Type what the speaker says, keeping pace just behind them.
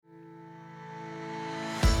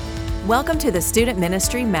Welcome to the Student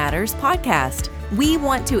Ministry Matters podcast. We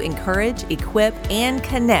want to encourage, equip, and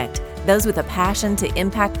connect those with a passion to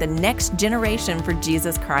impact the next generation for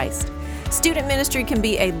Jesus Christ. Student ministry can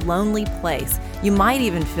be a lonely place. You might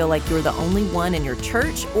even feel like you're the only one in your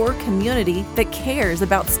church or community that cares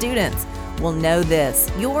about students. Well, know this,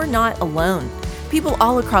 you're not alone. People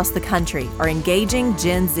all across the country are engaging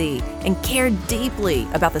Gen Z and care deeply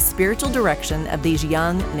about the spiritual direction of these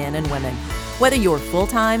young men and women. Whether you're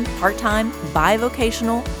full-time, part-time,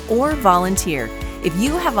 bivocational, or volunteer, if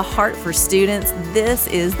you have a heart for students, this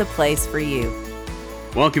is the place for you.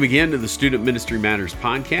 Welcome again to the Student Ministry Matters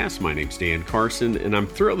podcast. My name's Dan Carson, and I'm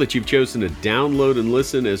thrilled that you've chosen to download and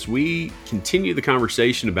listen as we continue the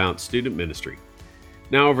conversation about student ministry.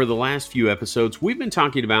 Now, over the last few episodes, we've been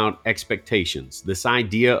talking about expectations, this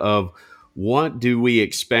idea of what do we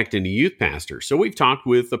expect in a youth pastor? So we've talked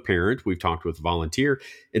with a parent, we've talked with a volunteer,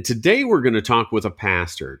 and today we're going to talk with a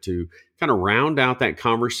pastor to kind of round out that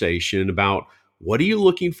conversation about what are you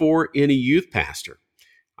looking for in a youth pastor?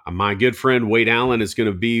 My good friend Wade Allen is going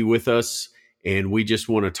to be with us, and we just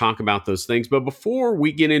want to talk about those things. But before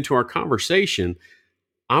we get into our conversation,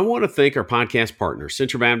 I want to thank our podcast partner,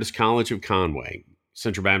 Central Baptist College of Conway.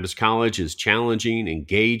 Central Baptist College is challenging,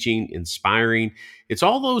 engaging, inspiring. It's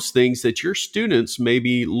all those things that your students may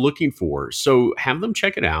be looking for. So have them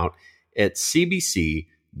check it out at cbc.edu.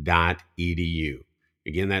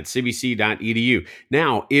 Again, that's cbc.edu.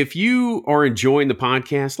 Now, if you are enjoying the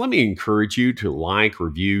podcast, let me encourage you to like,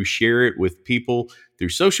 review, share it with people through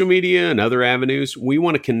social media and other avenues. We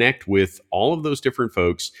want to connect with all of those different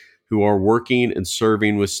folks who are working and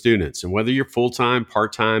serving with students. And whether you're full-time,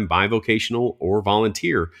 part-time, bivocational, or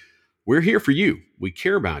volunteer, we're here for you. We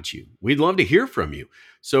care about you. We'd love to hear from you.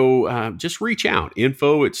 So just reach out,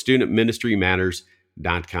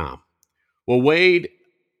 info@studentministrymatters.com. Well, Wade,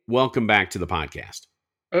 welcome back to the podcast.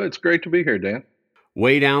 Oh, it's great to be here, Dan.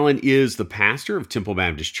 Wade Allen is the pastor of Temple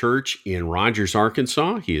Baptist Church in Rogers,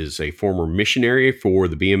 Arkansas. He is a former missionary for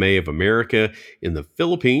the BMA of America in the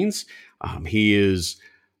Philippines. He is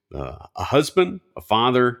a husband, a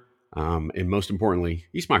father, and most importantly,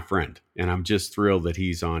 he's my friend. And I'm just thrilled that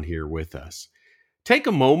he's on here with us. Take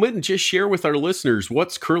a moment and just share with our listeners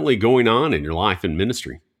what's currently going on in your life and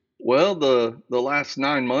ministry. Well, the last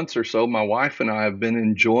 9 months or so, my wife and I have been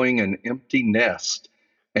enjoying an empty nest.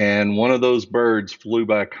 And one of those birds flew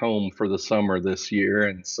back home for the summer this year.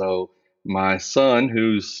 And so my son,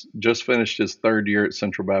 who's just finished his third year at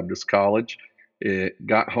Central Baptist College,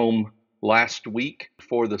 got home last week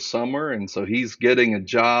for the summer. And so he's getting a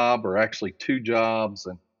job, or actually two jobs.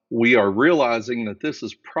 And we are realizing that this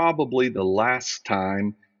is probably the last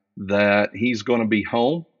time that he's going to be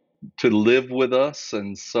home to live with us.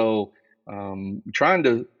 And so trying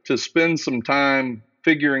to spend some time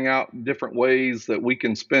figuring out different ways that we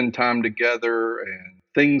can spend time together and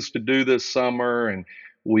things to do this summer. And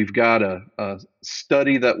we've got a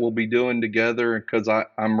study that we'll be doing together, because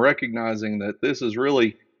I'm recognizing that this is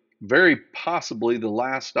really very possibly the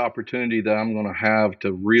last opportunity that I'm going to have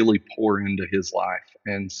to really pour into his life.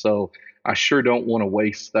 And so I sure don't want to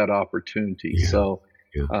waste that opportunity. He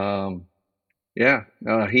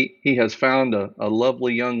has found a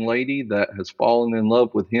lovely young lady that has fallen in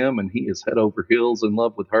love with him, and he is head over heels in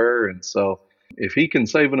love with her. And so if he can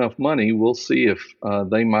save enough money, we'll see if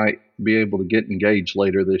they might be able to get engaged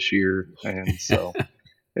later this year. And so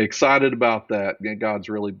excited about that. God's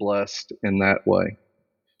really blessed in that way.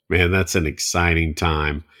 Man, that's an exciting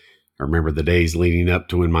time. I remember the days leading up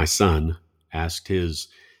to when my son asked his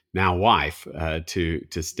now wife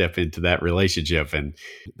to step into that relationship. And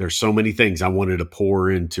there's so many things I wanted to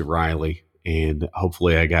pour into Riley. And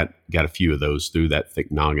hopefully I got a few of those through that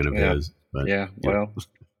thick noggin of his. But, well,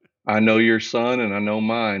 I know your son and I know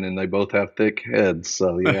mine, and they both have thick heads.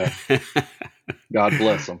 So, yeah, God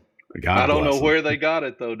bless them. I don't know where they got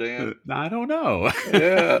it, though, Dan. I don't know.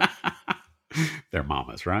 Yeah. They're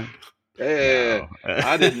mamas, right? Yeah, no.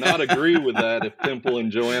 I did not agree with that if Temple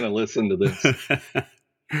and Joanna listened to this.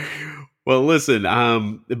 Well, listen,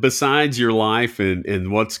 besides your life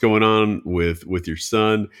and what's going on with your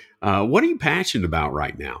son, what are you passionate about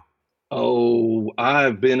right now? Oh,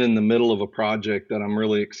 I've been in the middle of a project that I'm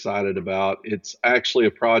really excited about. It's actually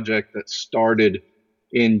a project that started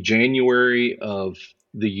in January of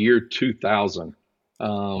the year 2000.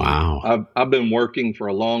 Wow. I've been working for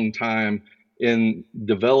a long time in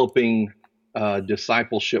developing a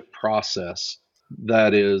discipleship process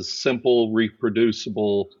that is simple,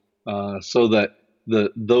 reproducible, so that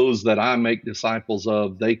those that I make disciples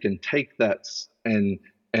of, they can take that and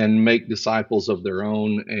make disciples of their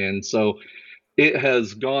own. And so it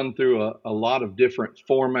has gone through a lot of different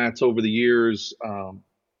formats over the years.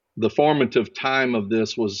 the formative time of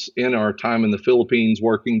this was in our time in the Philippines,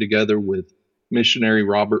 working together with missionary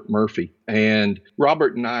Robert Murphy. And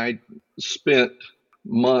Robert and I spent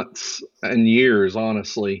months and years,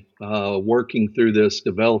 honestly, working through this,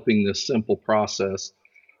 developing this simple process.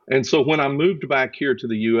 And so when I moved back here to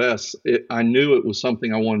the U.S., I knew it was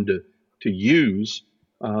something I wanted to use,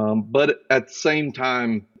 but at the same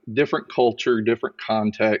time, different culture, different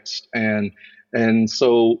context, and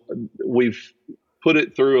so we've put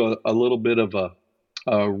it through a little bit of a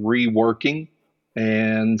reworking,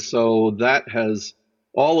 and so that has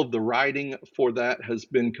all of the writing for that has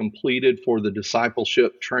been completed for the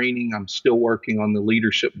discipleship training. I'm still working on the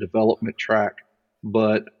leadership development track,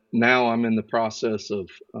 but now I'm in the process of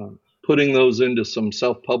putting those into some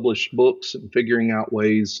self-published books and figuring out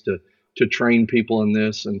ways to train people in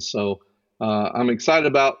this. And so I'm excited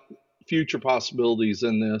about future possibilities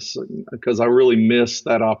in this because I really miss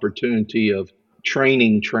that opportunity of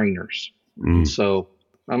training trainers. And so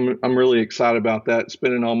I'm really excited about that,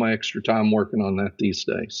 spending all my extra time working on that these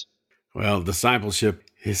days. Well, discipleship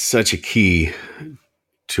is such a key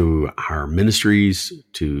to our ministries,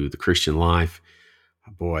 to the Christian life.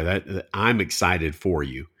 Boy, that I'm excited for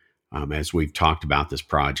you as we've talked about this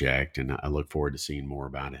project, and I look forward to seeing more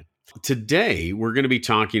about it. Today, we're going to be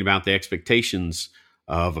talking about the expectations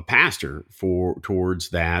of a pastor towards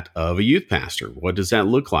that of a youth pastor. What does that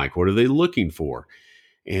look like? What are they looking for?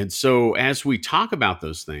 And so as we talk about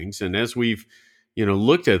those things, and as we've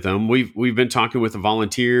looked at them, we've been talking with a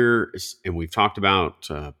volunteer, and we've talked about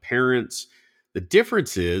parents. The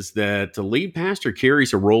difference is that the lead pastor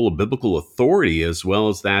carries a role of biblical authority as well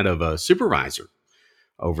as that of a supervisor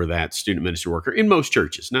over that student ministry worker in most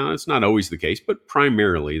churches. Now, it's not always the case, but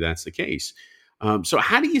primarily that's the case. So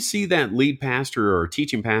how do you see that lead pastor or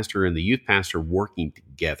teaching pastor and the youth pastor working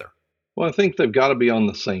together? Well, I think they've got to be on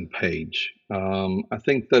the same page. I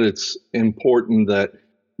think that it's important that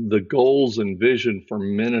the goals and vision for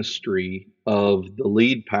ministry of the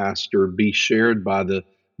lead pastor be shared by the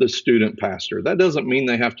student pastor. That doesn't mean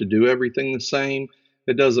they have to do everything the same.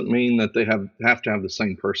 It doesn't mean that they have to have the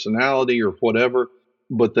same personality or whatever,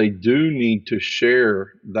 but they do need to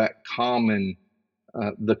share that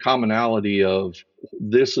the commonality of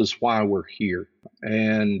this is why we're here.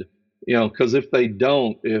 And because if they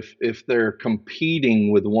don't, if they're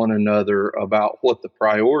competing with one another about what the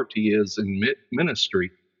priority is in ministry,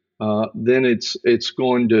 then it's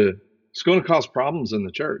going to cause problems in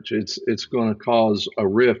the church. It's going to cause a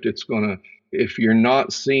rift. If you're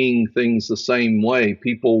not seeing things the same way,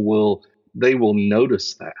 people will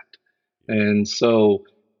notice that. And so,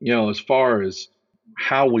 as far as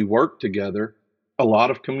how we work together, a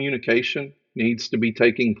lot of communication needs to be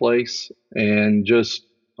taking place, and just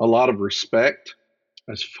a lot of respect.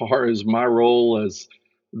 As far as my role as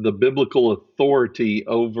the biblical authority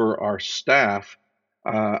over our staff,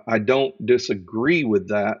 I don't disagree with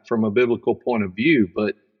that from a biblical point of view,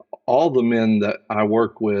 but all the men that I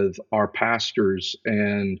work with are pastors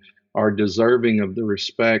and are deserving of the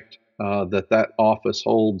respect that office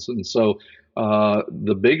holds. And so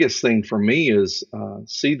the biggest thing for me is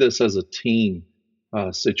see this as a team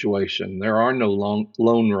situation. There are no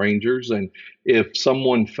lone rangers. And if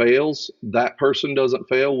someone fails, that person doesn't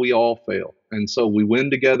fail, we all fail. And so we win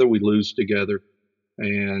together, we lose together.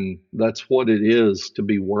 And that's what it is to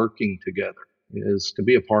be working together, is to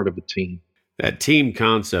be a part of a team. That team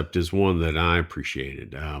concept is one that I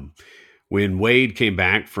appreciated. When Wade came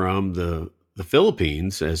back from the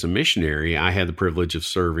Philippines as a missionary, I had the privilege of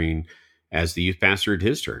serving as the youth pastor at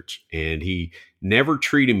his church, and he never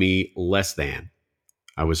treated me less than.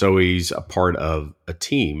 I was always a part of a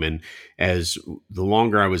team. And as the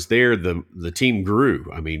longer I was there, the team grew.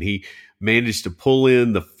 I mean, he managed to pull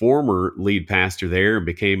in the former lead pastor there and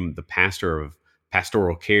became the pastor of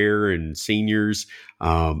pastoral care and seniors,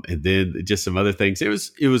 and then just some other things. It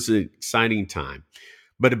was an exciting time.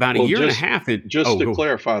 But about a year and a half. To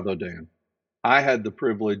clarify, though, Dan, I had the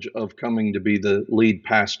privilege of coming to be the lead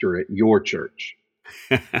pastor at your church,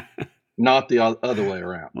 not the other way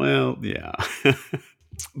around. Well, yeah.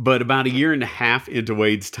 But about a year and a half into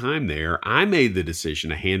Wade's time there, I made the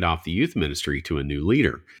decision to hand off the youth ministry to a new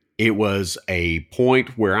leader. It was a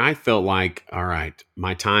point where I felt like, all right,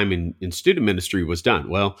 my time in student ministry was done.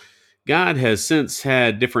 Well, God has since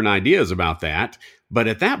had different ideas about that. But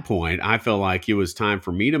at that point, I felt like it was time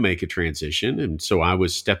for me to make a transition. And so I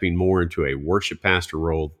was stepping more into a worship pastor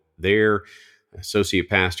role there, associate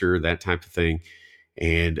pastor, that type of thing.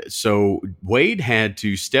 And so Wade had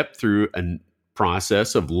to step through a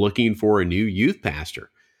process of looking for a new youth pastor.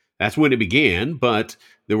 That's when it began, but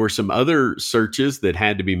there were some other searches that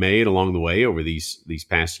had to be made along the way over these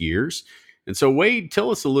past years. And so, Wade, tell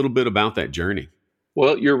us a little bit about that journey.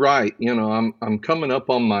 Well, you're right. I'm coming up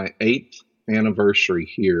on my 8th anniversary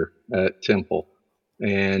here at Temple.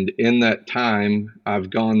 And in that time, I've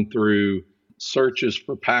gone through searches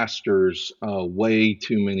for pastors way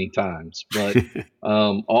too many times. But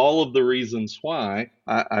all of the reasons why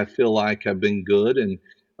I feel like have been good. And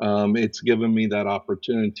it's given me that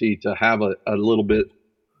opportunity to have a little bit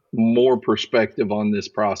more perspective on this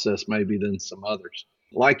process maybe than some others.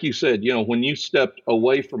 Like you said, when you stepped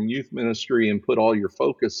away from youth ministry and put all your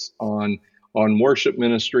focus on worship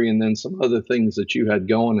ministry and then some other things that you had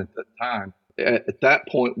going at that time, at that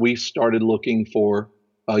point, we started looking for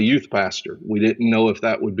a youth pastor. We didn't know if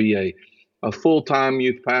that would be a full-time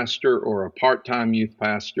youth pastor or a part-time youth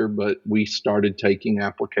pastor, but we started taking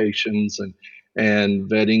applications and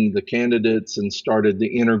vetting the candidates and started the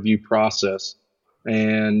interview process,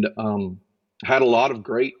 and had a lot of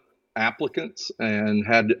great applicants and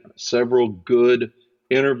had several good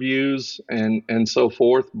interviews and so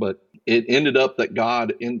forth. But it ended up that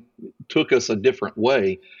God took us a different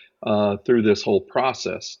way through this whole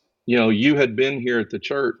process. You had been here at the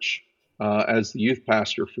church as the youth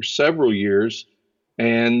pastor for several years,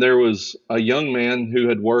 and there was a young man who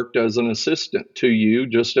had worked as an assistant to you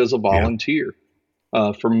just as a volunteer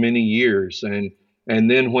for many years. And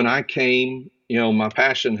then when I came, my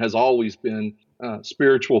passion has always been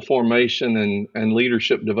spiritual formation and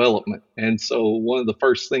leadership development. And so one of the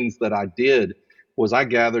first things that I did was I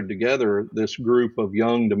gathered together this group of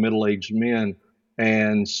young to middle-aged men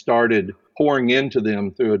and started pouring into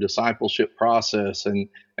them through a discipleship process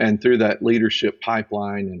and through that leadership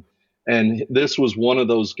pipeline. And this was one of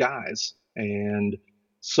those guys. And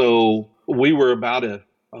so we were about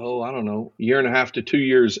year and a half to 2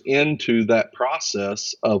 years into that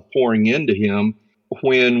process of pouring into him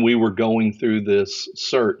when we were going through this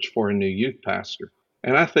search for a new youth pastor.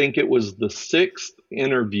 And I think it was the 6th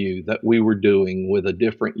interview that we were doing with a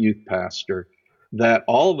different youth pastor that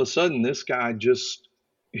all of a sudden this guy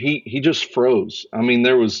he just froze. I mean,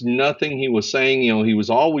 there was nothing he was saying. He was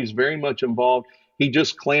always very much involved. He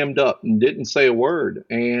just clammed up and didn't say a word.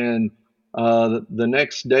 And the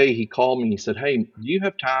next day he called me and he said, "Hey, do you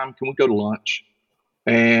have time? Can we go to lunch?"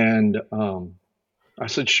 And I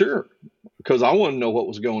said, "Sure," because I wanted to know what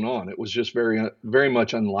was going on. It was just very, very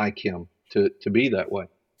much unlike him to be that way.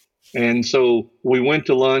 And so we went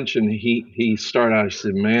to lunch, and he started out, he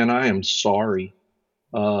said, "Man, I am sorry,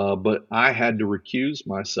 but I had to recuse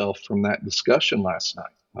myself from that discussion last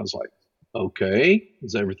night." I was like, "Okay,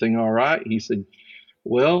 is everything all right?" He said,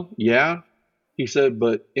 "Well, yeah." He said,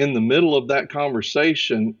 "But in the middle of that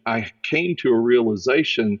conversation, I came to a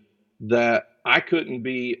realization that I couldn't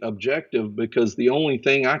be objective because the only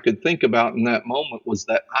thing I could think about in that moment was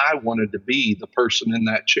that I wanted to be the person in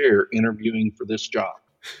that chair interviewing for this job."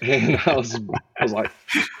 And I was like,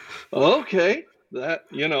 "Okay, that,"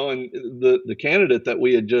 and the candidate that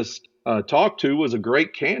we had just talked to was a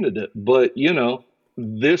great candidate, but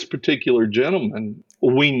this particular gentleman,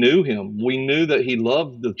 we knew him. We knew that he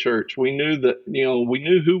loved the church. We knew that, we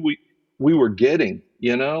knew who we were getting.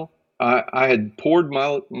 I had poured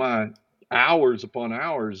my hours upon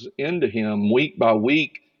hours into him week by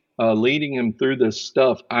week, leading him through this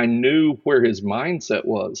stuff. I knew where his mindset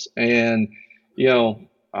was. And,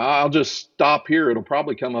 I'll just stop here. It'll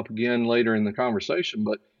probably come up again later in the conversation,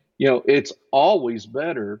 but, it's always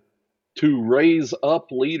better to raise up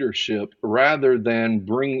leadership rather than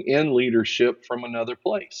bring in leadership from another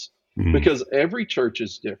place. Mm-hmm. Because every church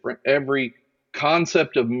is different. Every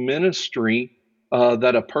concept of ministry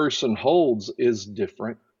that a person holds is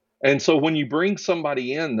different. And so when you bring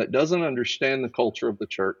somebody in that doesn't understand the culture of the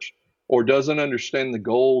church or doesn't understand the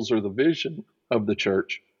goals or the vision of the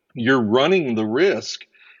church, you're running the risk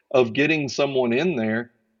of getting someone in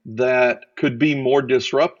there that could be more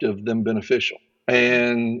disruptive than beneficial.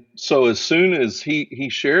 And so as soon as he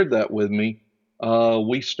shared that with me,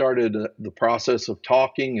 we started the process of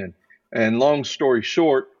talking. And long story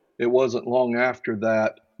short, it wasn't long after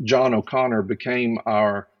that John O'Connor became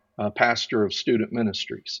our pastor of student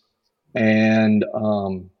ministries. And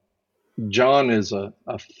John is a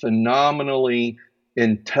phenomenally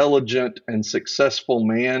intelligent and successful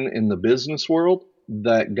man in the business world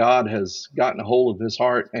that God has gotten a hold of his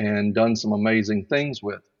heart and done some amazing things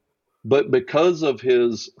with. But because of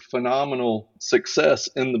his phenomenal success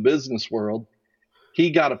in the business world, he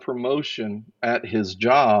got a promotion at his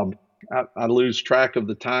job. I lose track of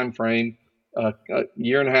the time frame, a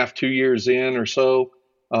year and a half, 2 years in or so.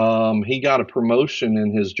 He got a promotion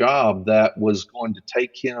in his job that was going to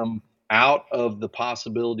take him out of the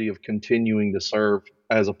possibility of continuing to serve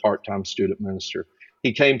as a part-time student minister.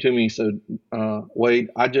 He came to me, he said, "Wade,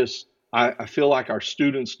 I just I feel like our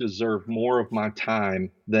students deserve more of my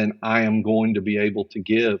time than I am going to be able to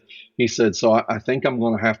give. He said, so I think I'm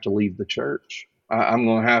going to have to leave the church. I'm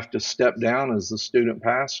going to have to step down as the student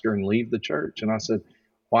pastor and leave the church. And I said,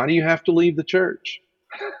 why do you have to leave the church?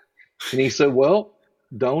 And he said, well,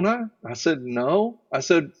 don't I? I said, no. I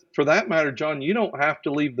said, for that matter, John, you don't have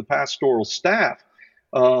to leave the pastoral staff.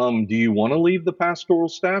 Do you want to leave the pastoral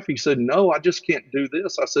staff? He said, no, I just can't do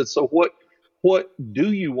this. I said, so what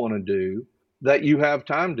do you want to do that you have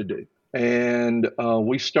time to do? And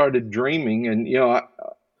we started dreaming. And,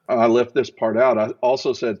 I left this part out. I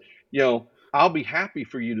also said, I'll be happy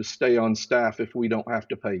for you to stay on staff if we don't have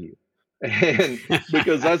to pay you. And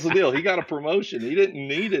because that's the deal. He got a promotion. He didn't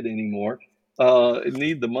need it anymore,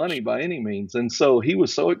 need the money by any means. And so he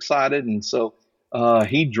was so excited. And so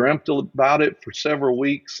he dreamt about it for several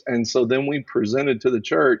weeks. And so then we presented to the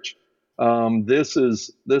church. This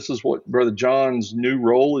is what Brother John's new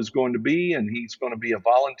role is going to be, and he's going to be a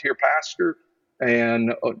volunteer pastor.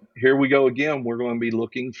 And here we go again. We're going to be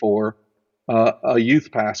looking for a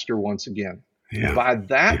youth pastor once again. Yeah. By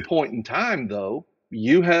that point in time, though,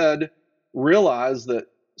 you had realized that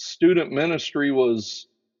student ministry was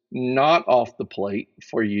not off the plate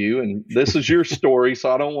for you. And this is your story,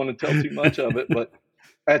 so I don't want to tell too much of it. But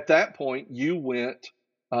at that point, you went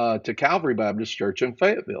to Calvary Baptist Church in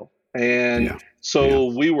Fayetteville. And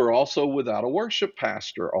we were also without a worship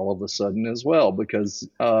pastor all of a sudden as well, because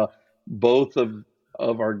both of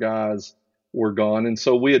our guys were gone. And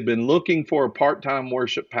so we had been looking for a part-time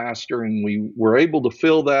worship pastor, and we were able to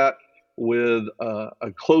fill that with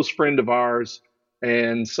a close friend of ours.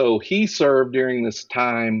 And so he served during this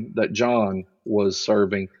time that John was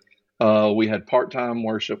serving. We had part-time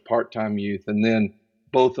worship, part-time youth, and then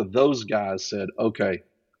both of those guys said, okay,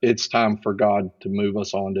 it's time for God to move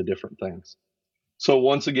us on to different things. So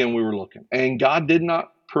once again, we were looking, and God did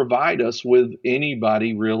not provide us with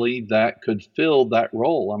anybody really that could fill that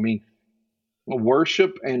role. I mean,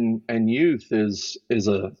 worship and youth is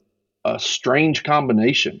a strange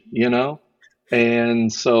combination,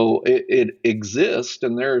 and so it exists,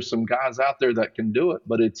 and there are some guys out there that can do it,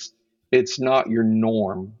 but it's not your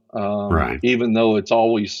norm, right? Even though it's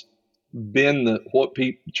always been what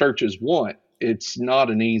churches want. It's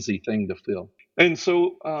not an easy thing to fill. And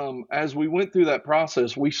so as we went through that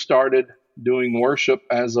process, we started doing worship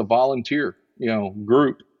as a volunteer,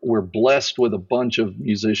 group. We're blessed with a bunch of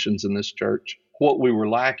musicians in this church. What we were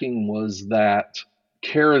lacking was that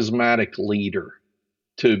charismatic leader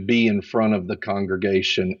to be in front of the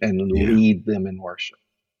congregation and lead them in worship.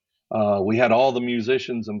 We had all the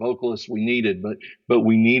musicians and vocalists we needed, but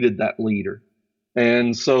we needed that leader.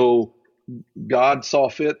 And so God saw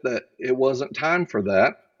fit that it wasn't time for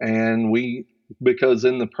that. And because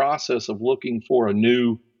in the process of looking for a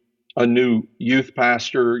new youth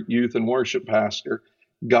pastor, youth and worship pastor,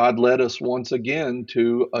 God led us once again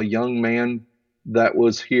to a young man that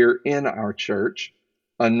was here in our church,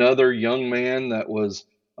 another young man that was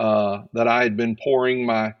that I had been pouring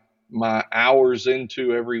my hours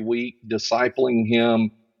into every week, discipling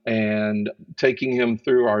him and taking him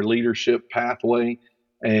through our leadership pathway.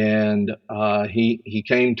 And he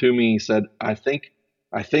came to me. He said, I think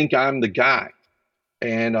I'm the guy.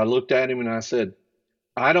 And I looked at him and I said,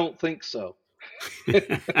 I don't think so.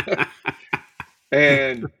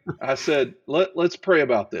 And I said, let's pray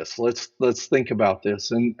about this. Let's think about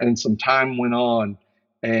this. And some time went on,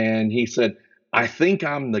 and he said, I think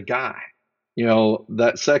I'm the guy.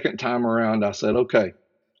 That second time around, I said, okay,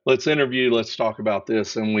 let's interview. Let's talk about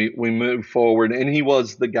this. And we moved forward, and he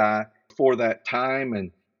was the guy for that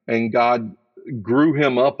time. And God grew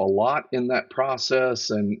him up a lot in that process.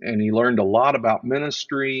 And he learned a lot about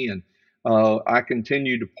ministry. And I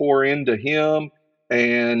continued to pour into him.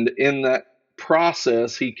 And in that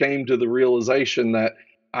process, he came to the realization that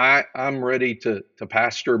I'm ready to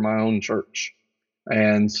pastor my own church.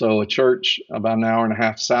 And so a church about an hour and a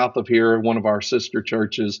half south of here, one of our sister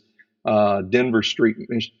churches, Denver Street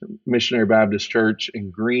Missionary Baptist Church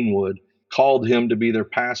in Greenwood, called him to be their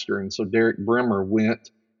pastor. And so Derek Bremer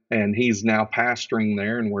went, and he's now pastoring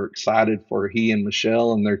there. And we're excited for he and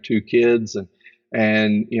Michelle and their two kids.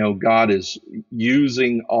 And God is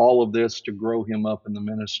using all of this to grow him up in the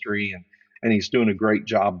ministry, and he's doing a great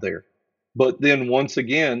job there. But then once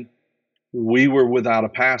again, we were without a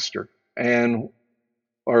pastor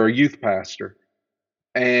or a youth pastor.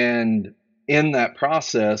 And in that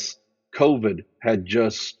process, COVID had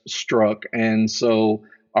just struck. And so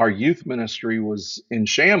our youth ministry was in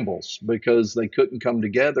shambles because they couldn't come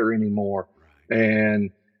together anymore.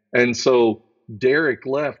 And so Derek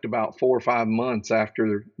left about 4 or 5 months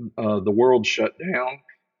after the world shut down.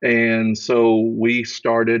 And so we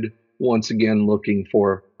started once again looking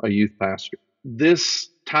for a youth pastor. This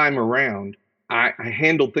time around, I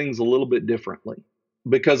handled things a little bit differently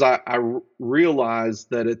because I realized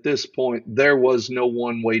that at this point there was no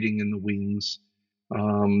one waiting in the wings.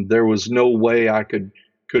 There was no way I could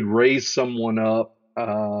raise someone up.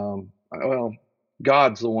 Well,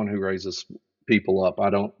 God's the one who raises people up. I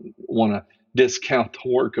don't want to discount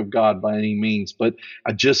the work of God by any means, but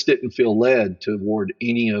I just didn't feel led toward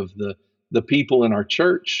any of the people in our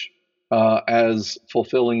church as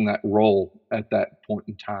fulfilling that role at that point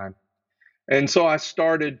in time. And so I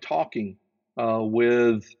started talking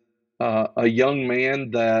with a young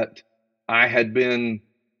man that I had been.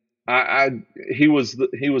 He was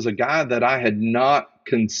a guy that I had not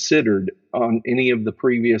considered on any of the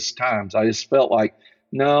previous times. I just felt like,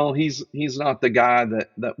 no, he's not the guy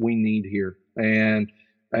that we need here. And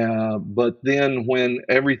but then when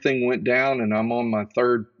everything went down and I'm on my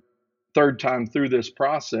third time through this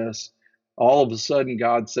process, all of a sudden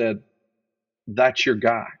God said, "That's your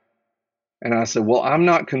guy." And I said, "Well, I'm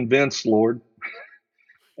not convinced, Lord."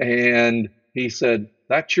 And he said,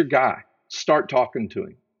 "That's your guy. Start talking to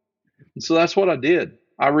him." And so that's what I did.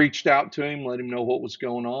 I reached out to him, let him know what was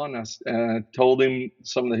going on. I told him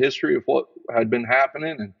some of the history of what had been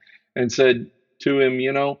happening and said to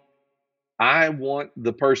him, I want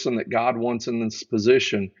the person that God wants in this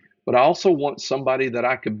position, but I also want somebody that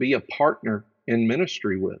I could be a partner in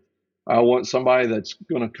ministry with. I want somebody that's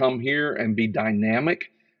going to come here and be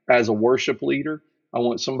dynamic as a worship leader. I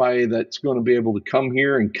want somebody that's going to be able to come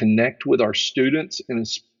here and connect with our students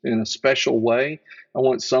in a special way. I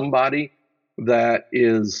want somebody that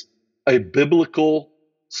is a biblical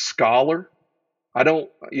scholar. I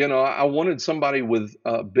wanted somebody with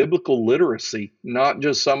biblical literacy, not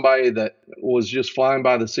just somebody that was just flying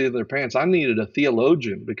by the seat of their pants. I needed a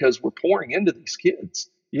theologian because we're pouring into these kids.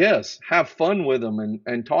 Yes, have fun with them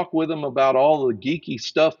and talk with them about all the geeky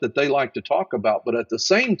stuff that they like to talk about. But at the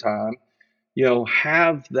same time,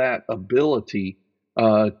 have that ability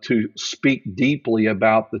to speak deeply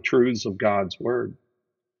about the truths of God's word.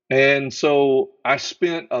 And so I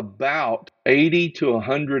spent about 80 to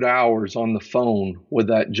 100 hours on the phone with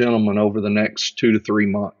that gentleman over the next 2 to 3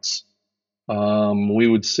 months. We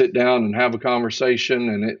would sit down and have a conversation,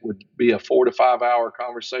 and it would be a 4 to 5 hour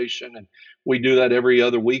conversation. And we do that every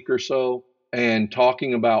other week or so, and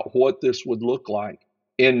talking about what this would look like.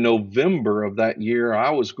 In November of that year, I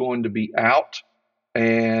was going to be out,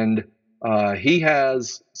 and he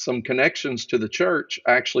has some connections to the church,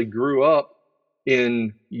 actually grew up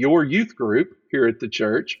in your youth group here at the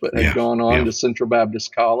church, but had gone on to Central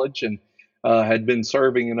Baptist College and had been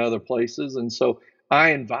serving in other places. And so I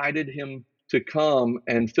invited him to come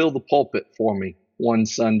and fill the pulpit for me one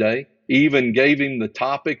Sunday, even gave him the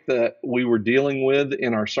topic that we were dealing with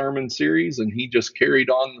in our sermon series, and he just carried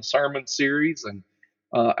on the sermon series. And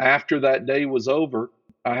after that day was over,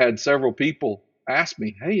 I had several people ask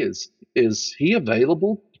me, "Hey, is he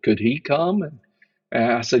available? Could he come?" And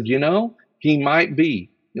I said, he might be,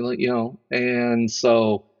 and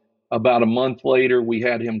so about a month later, we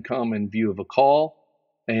had him come in view of a call.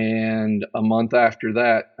 And a month after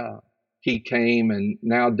that, he came, and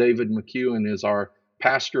now David McEwen is our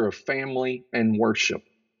pastor of family and worship.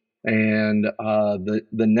 And the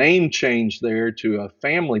name change there to a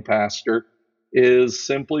family pastor is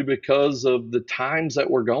simply because of the times that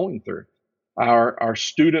we're going through. Our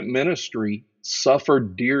student ministry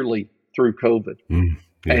suffered dearly through COVID.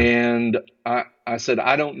 Yeah. And I said,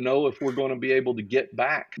 I don't know if we're going to be able to get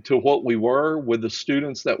back to what we were with the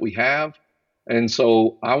students that we have. And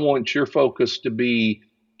so I want your focus to be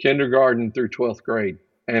kindergarten through 12th grade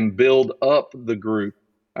and build up the group.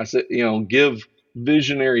 I said, give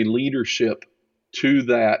visionary leadership to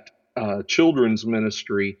that children's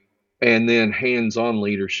ministry, and then hands-on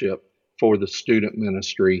leadership for the student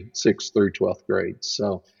ministry, 6th through 12th grade.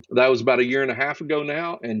 So that was about a year and a half ago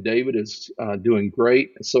now, and David is doing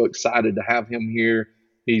great. So excited to have him here.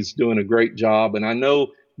 He's doing a great job. And I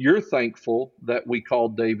know you're thankful that we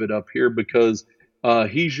called David up here because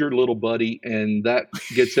he's your little buddy, and that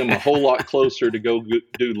gets him a whole lot closer to go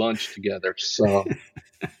do lunch together. So,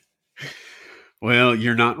 well,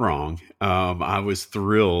 you're not wrong. I was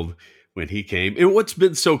thrilled when he came. And what's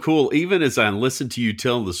been so cool, even as I listened to you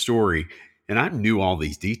tell the story, and I knew all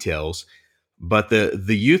these details, but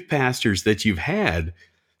the youth pastors that you've had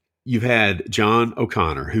John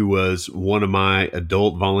O'Connor, who was one of my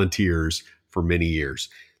adult volunteers for many years.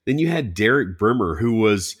 Then you had Derek Brimmer, who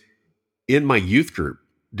was in my youth group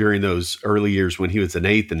during those early years when he was in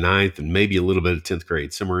 8th and 9th and maybe a little bit of 10th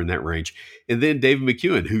grade, somewhere in that range. And then David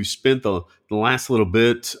McEwen, who spent the last little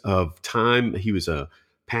bit of time. He was a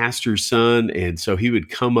pastor's son, and so he would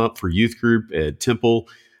come up for youth group at Temple,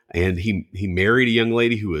 and he married a young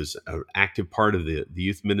lady who was an active part of the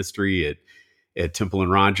youth ministry at Temple and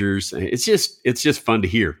Rogers. It's just fun to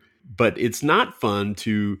hear, but it's not fun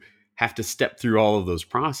to have to step through all of those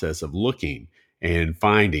process of looking and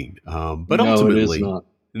finding. But No, ultimately, it is not.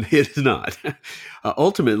 it is not.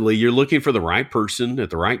 Ultimately, you're looking for the right person at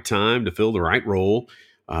the right time to fill the right role,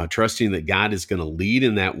 trusting that God is going to lead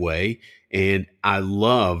in that way. And I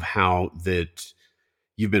love how that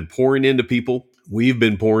you've been pouring into people. We've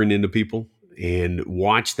been pouring into people, and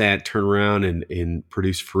watch that turn around and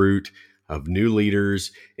produce fruit of new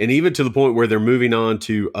leaders, and even to the point where they're moving on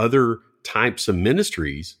to other types of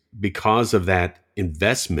ministries because of that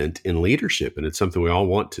investment in leadership. And it's something we all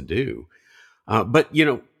want to do. But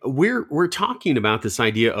we're talking about this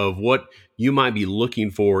idea of what you might be looking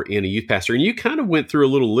for in a youth pastor, and you kind of went through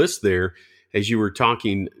a little list there as you were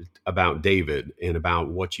talking about David and about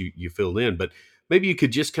what you filled in. But maybe you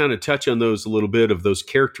could just kind of touch on those a little bit, of those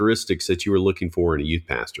characteristics that you were looking for in a youth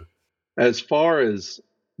pastor. As far as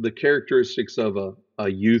the characteristics of a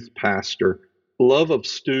youth pastor, love of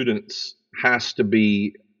students has to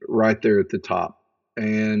be right there at the top.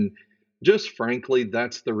 And just frankly,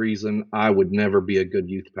 that's the reason I would never be a good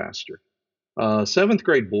youth pastor. Seventh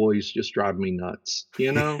grade boys just drive me nuts,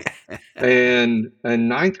 and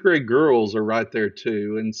ninth grade girls are right there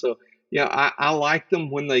too. And so, I like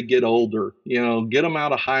them when they get older, get them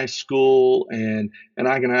out of high school and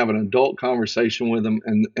I can have an adult conversation with them,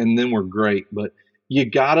 and then we're great. But you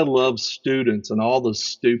got to love students and all the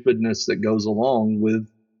stupidness that goes along with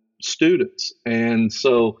students. And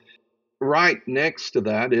so right next to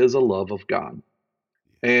that is a love of God.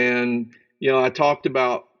 And, I talked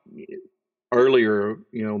about earlier,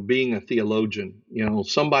 being a theologian,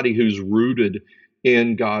 somebody who's rooted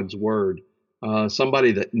in God's word,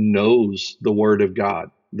 somebody that knows the word of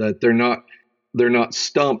God, that they're not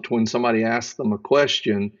stumped when somebody asks them a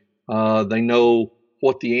question. They know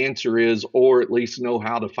what the answer is, or at least know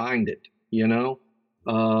how to find it.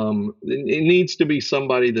 It needs to be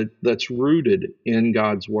somebody that's rooted in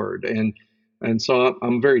God's word. And so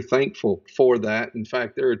I'm very thankful for that. In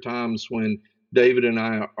fact, there are times when David and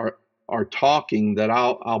I are talking that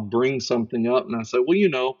I'll bring something up and I say,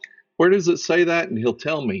 well, where does it say that? And he'll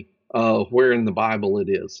tell me where in the Bible it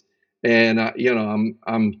is. And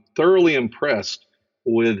I'm thoroughly impressed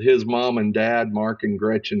with his mom and dad, Mark and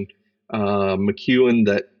Gretchen McEwen,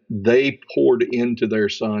 that they poured into their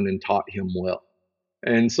son and taught him well.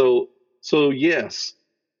 And so yes,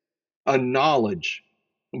 a knowledge,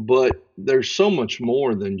 but there's so much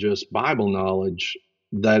more than just Bible knowledge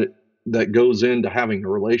that goes into having a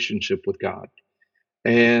relationship with God.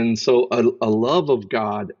 And so a love of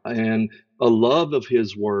God and a love of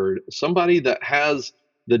his word, somebody that has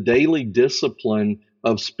the daily discipline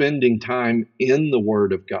of spending time in the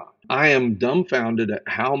word of God. I am dumbfounded at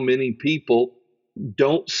how many people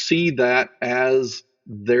don't see that as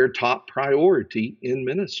their top priority in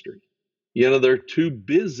ministry. They're too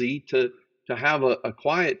busy to have a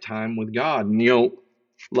quiet time with God. And,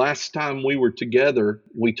 last time we were together,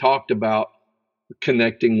 we talked about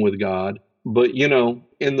connecting with God. But,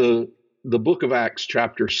 in the book of Acts,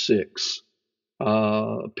 chapter 6,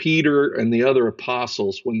 Peter and the other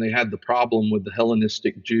apostles, when they had the problem with the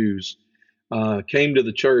Hellenistic Jews, came to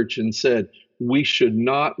the church and said, we should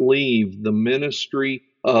not leave the ministry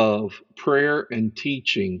of prayer and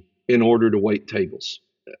teaching in order to wait tables.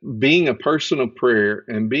 Being a person of prayer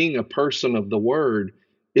and being a person of the word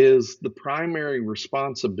is the primary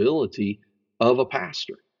responsibility of a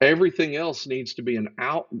pastor. Everything else needs to be an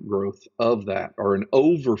outgrowth of that, or an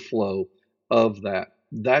overflow of that.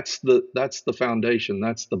 That's the foundation.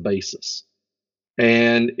 That's the basis.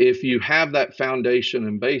 And if you have that foundation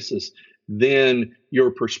and basis, then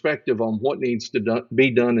your perspective on what needs to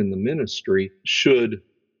be done in the ministry should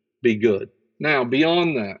be good. Now,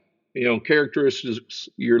 beyond that, characteristics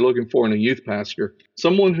you're looking for in a youth pastor: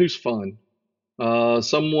 someone who's fun,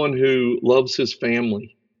 someone who loves his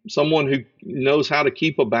family, someone who knows how to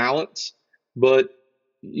keep a balance. But,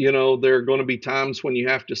 there are going to be times when you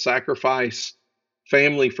have to sacrifice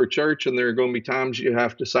family for church, and there are going to be times you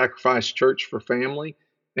have to sacrifice church for family,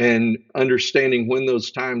 and understanding when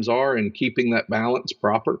those times are and keeping that balance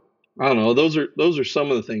proper. I don't know. Those are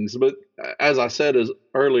some of the things. But as I said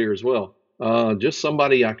earlier as well, just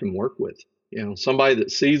somebody I can work with. Somebody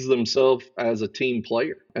that sees themselves as a team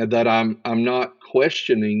player, and that I'm not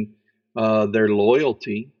questioning their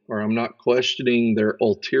loyalty, or I'm not questioning their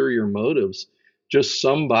ulterior motives. Just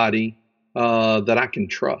somebody that I can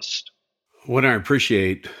trust. What I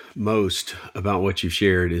appreciate most about what you've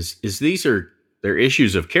shared is they're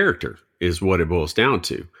issues of character. is what it boils down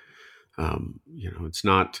to. It's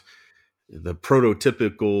not the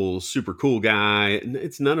prototypical super cool guy.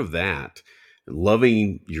 It's none of that.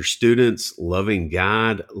 Loving your students, loving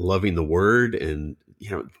God, loving the Word, and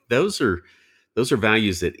those are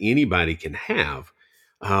values that anybody can have.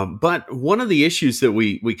 But one of the issues that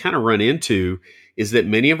we kind of run into is that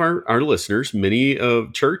many of our listeners, many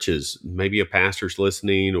of churches, maybe a pastor's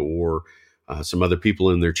listening or some other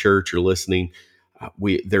people in their church are listening.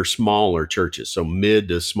 They're smaller churches, so mid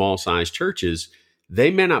to small size churches.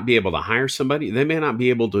 They may not be able to hire somebody. They may not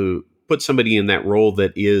be able to put somebody in that role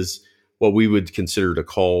that is what we would consider a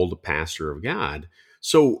called pastor of God.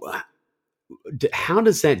 So how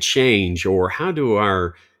does that change, or how do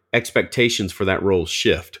our expectations for that role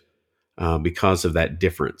shift because of that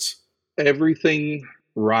difference? Everything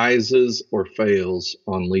rises or fails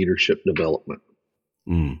on leadership development.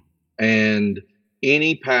 And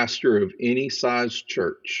any pastor of any size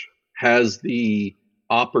church has the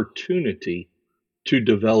opportunity to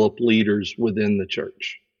develop leaders within the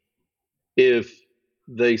church. If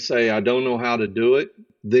they say, I don't know how to do it,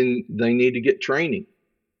 then they need to get training.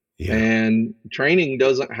 Yeah. And training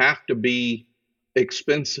doesn't have to be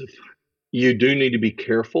expensive. You do need to be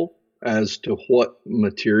careful as to what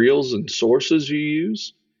materials and sources you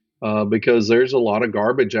use, because there's a lot of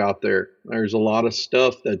garbage out there. There's a lot of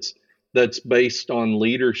stuff that's based on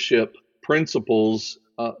leadership principles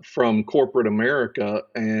from corporate America,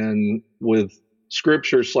 and with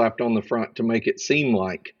scripture slapped on the front to make it seem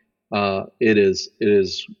like it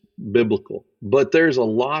is biblical. But there's a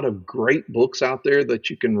lot of great books out there that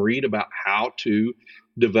you can read about how to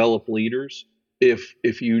develop leaders.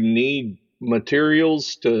 If you need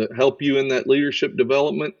materials to help you in that leadership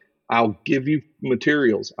development, I'll give you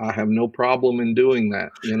materials. I have no problem in doing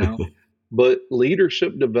that, But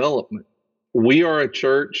leadership development, we are a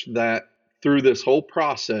church that through this whole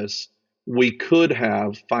process, we could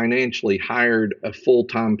have financially hired a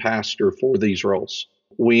full-time pastor for these roles.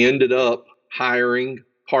 We ended up hiring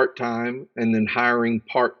part-time and then hiring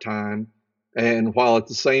part-time, and while at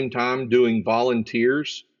the same time doing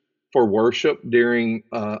volunteers for worship during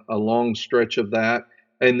a long stretch of that,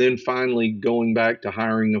 and then finally going back to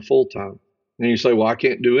hiring a full-time. And you say, well, I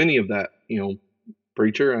can't do any of that,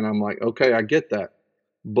 preacher. And I'm like, okay, I get that.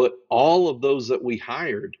 But all of those that we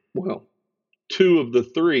hired, well, 2 of the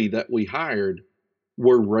 3 that we hired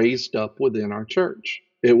were raised up within our church.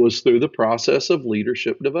 It was through the process of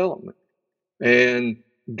leadership development. And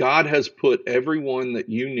God has put everyone that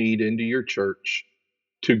you need into your church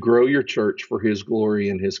to grow your church for His glory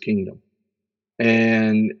and His kingdom.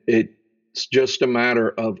 And it's just a matter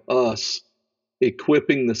of us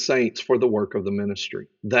equipping the saints for the work of the ministry.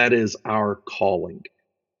 That is our calling.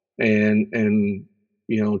 And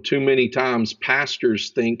too many times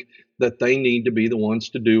pastors think that they need to be the ones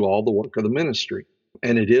to do all the work of the ministry.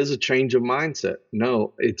 And it is a change of mindset.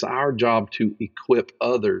 No, it's our job to equip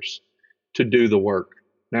others to do the work.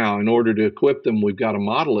 Now, in order to equip them, we've got to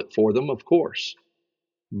model it for them, of course,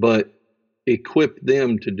 but equip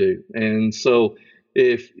them to do. And so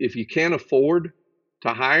if you can't afford to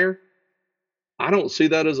hire, I don't see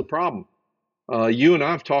that as a problem. You and I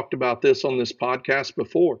have talked about this on this podcast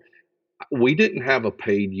before. We didn't have a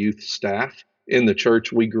paid youth staff in the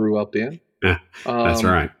church we grew up in. Yeah, that's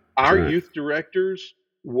right. Our youth directors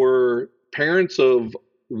were parents of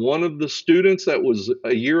one of the students that was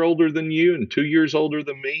a year older than you and 2 years older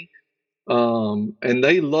than me. And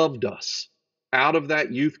they loved us. Out of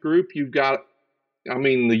that youth group, the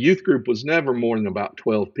youth group was never more than about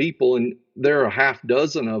 12 people. And there are a half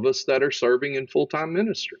dozen of us that are serving in full-time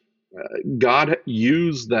ministry. God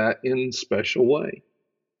used that in a special way.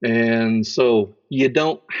 And so you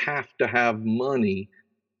don't have to have money.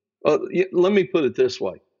 Let me put it this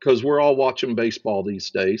way, because we're all watching baseball these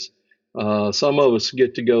days. Some of us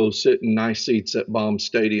get to go sit in nice seats at Baum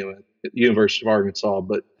Stadium at the University of Arkansas,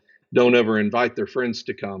 but don't ever invite their friends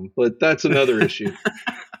to come. But that's another issue.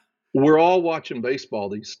 We're all watching baseball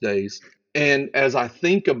these days. And as I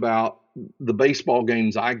think about the baseball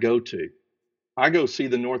games I go see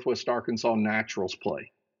the Northwest Arkansas Naturals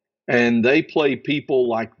play. And they play people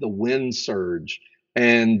like the Wind Surge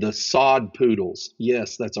and the Sod Poodles.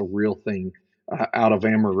 Yes, that's a real thing out of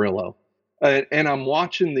Amarillo. And I'm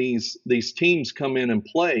watching these teams come in and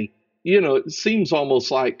play. It seems almost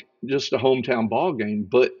like just a hometown ball game,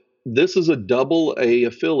 but this is a double A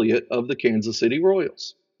affiliate of the Kansas City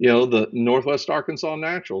Royals. The Northwest Arkansas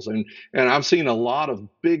Naturals. And I've seen a lot of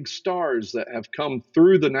big stars that have come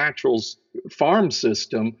through the Naturals farm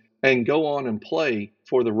system and go on and play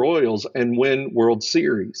for the Royals and win World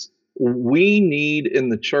Series. We need in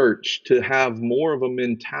the church to have more of a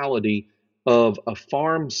mentality of a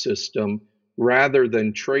farm system rather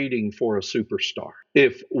than trading for a superstar.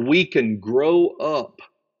 If we can grow up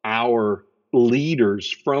our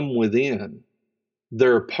leaders from within,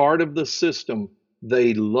 they're part of the system.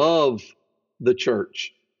 They love the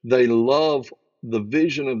church. They love the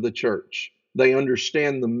vision of the church. They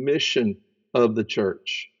understand the mission of the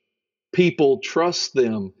church. People trust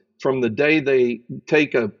them from the day they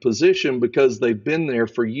take a position because they've been there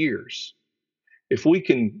for years. If we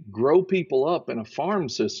can grow people up in a farm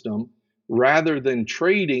system rather than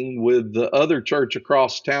trading with the other church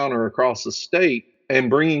across town or across the state and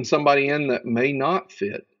bringing somebody in that may not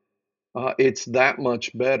fit, it's that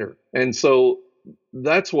much better. And so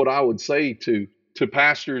that's what I would say to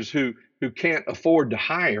pastors who can't afford to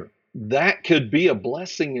hire. That could be a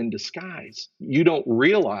blessing in disguise. You don't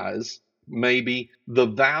realize maybe the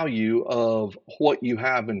value of what you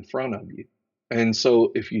have in front of you. And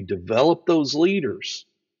so if you develop those leaders,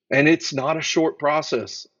 and it's not a short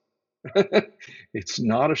process, it's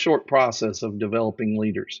not a short process of developing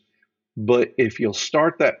leaders. But if you'll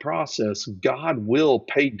start that process, God will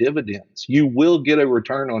pay dividends. You will get a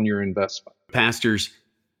return on your investment. Pastors,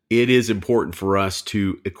 it is important for us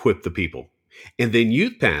to equip the people. And then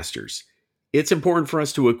youth pastors, it's important for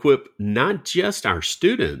us to equip not just our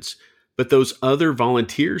students, but those other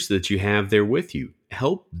volunteers that you have there with you.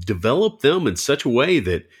 Help develop them in such a way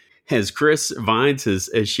that, as Chris Vines has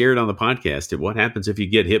shared on the podcast, what happens if you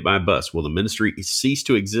get hit by a bus? Will the ministry cease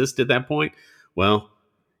to exist at that point? Well,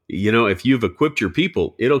 if you've equipped your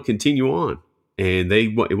people, it'll continue on, and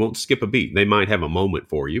it won't skip a beat. They might have a moment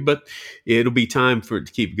for you, but it'll be time for it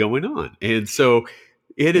to keep going on. And so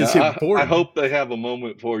it is important. I hope they have a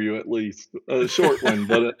moment for you, at least a short one,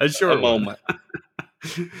 but a moment.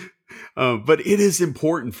 But it is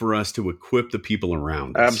important for us to equip the people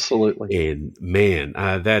around us. Absolutely. And man,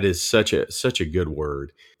 that is such a good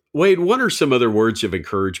word. Wade, what are some other words of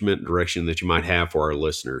encouragement and direction that you might have for our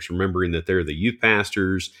listeners, remembering that they're the youth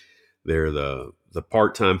pastors, they're the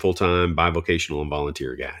part-time, full-time, bivocational, and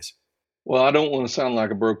volunteer guys? Well, I don't want to sound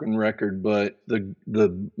like a broken record, but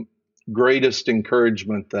the greatest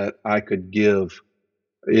encouragement that I could give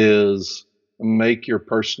is make your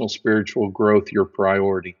personal spiritual growth your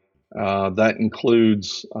priority. That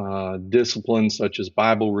includes disciplines such as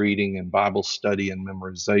Bible reading and Bible study and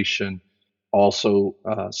memorization. Also,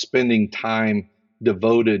 spending time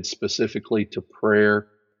devoted specifically to prayer.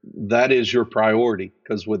 That is your priority,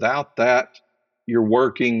 because without that, you're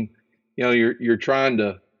working, you're trying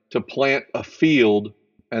to plant a field,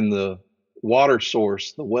 and the water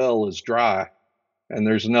source, the well, is dry and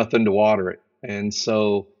there's nothing to water it. And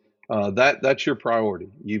so that's your priority.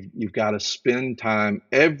 You've got to spend time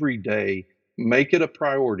every day, make it a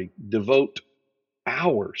priority, devote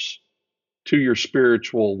hours to your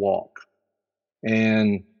spiritual walk.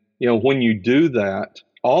 And, when you do that,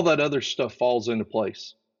 all that other stuff falls into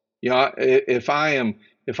place. If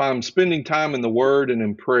I'm spending time in the Word and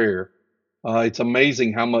in prayer, it's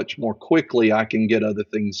amazing how much more quickly I can get other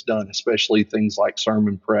things done, especially things like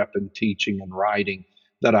sermon prep and teaching and writing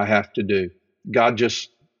that I have to do. God just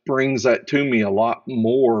brings that to me a lot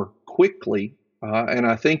more quickly. And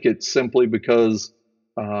I think it's simply because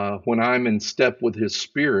when I'm in step with His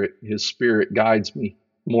Spirit guides me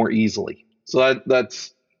more easily. So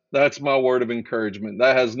that's my word of encouragement.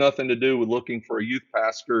 That has nothing to do with looking for a youth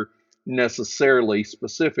pastor necessarily,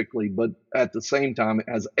 specifically, but at the same time, it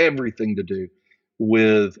has everything to do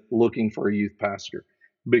with looking for a youth pastor.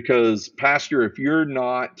 Because, pastor, if you're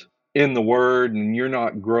not in the Word and you're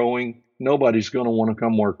not growing, nobody's going to want to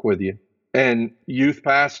come work with you. And youth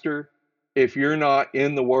pastor, if you're not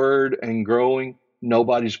in the Word and growing,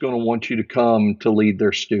 nobody's going to want you to come to lead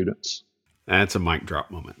their students. That's a mic drop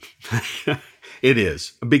moment. It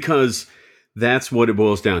is, because that's what it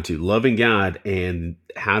boils down to, loving God. And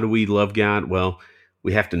how do we love God? Well,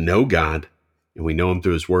 we have to know God, and we know Him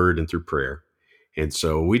through His Word and through prayer. And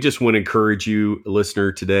so we just want to encourage you,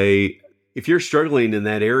 listener, today, if you're struggling in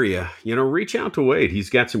that area, reach out to Wade. He's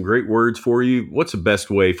got some great words for you. What's the best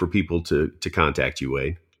way for people to contact you,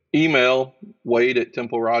 Wade? Email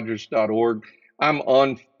wade@templerogers.org. I'm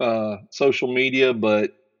on social media,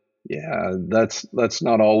 but yeah, that's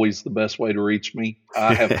not always the best way to reach me.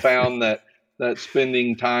 I have found that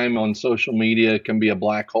spending time on social media can be a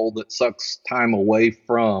black hole that sucks time away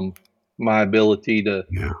from my ability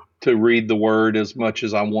to read the Word as much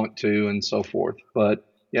as I want to, and so forth. But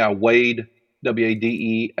yeah, Wade,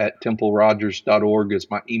 WADE @templerogers.org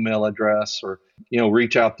is my email address, or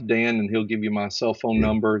reach out to Dan and he'll give you my cell phone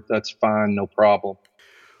number. That's fine, no problem.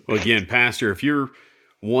 Well, again, Pastor, if you're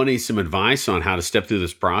wanting some advice on how to step through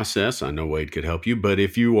this process, I know Wade could help you. But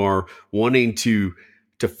if you are wanting to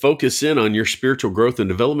to focus in on your spiritual growth and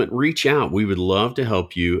development, reach out. We would love to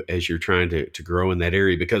help you as you're trying to grow in that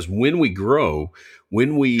area, because when we grow,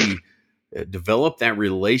 when we develop that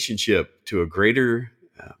relationship to a greater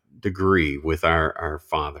degree with our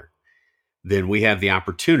Father, then we have the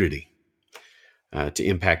opportunity to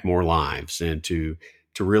impact more lives and to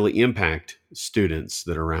really impact students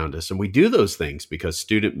that are around us. And we do those things because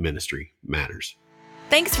student ministry matters.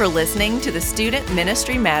 Thanks for listening to the Student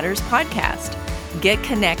Ministry Matters podcast. Get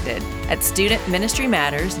connected at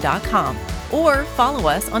studentministrymatters.com or follow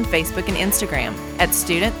us on Facebook and Instagram at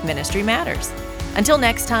Student Ministry Matters. Until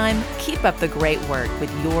next time, keep up the great work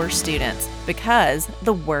with your students, because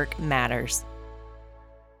the work matters.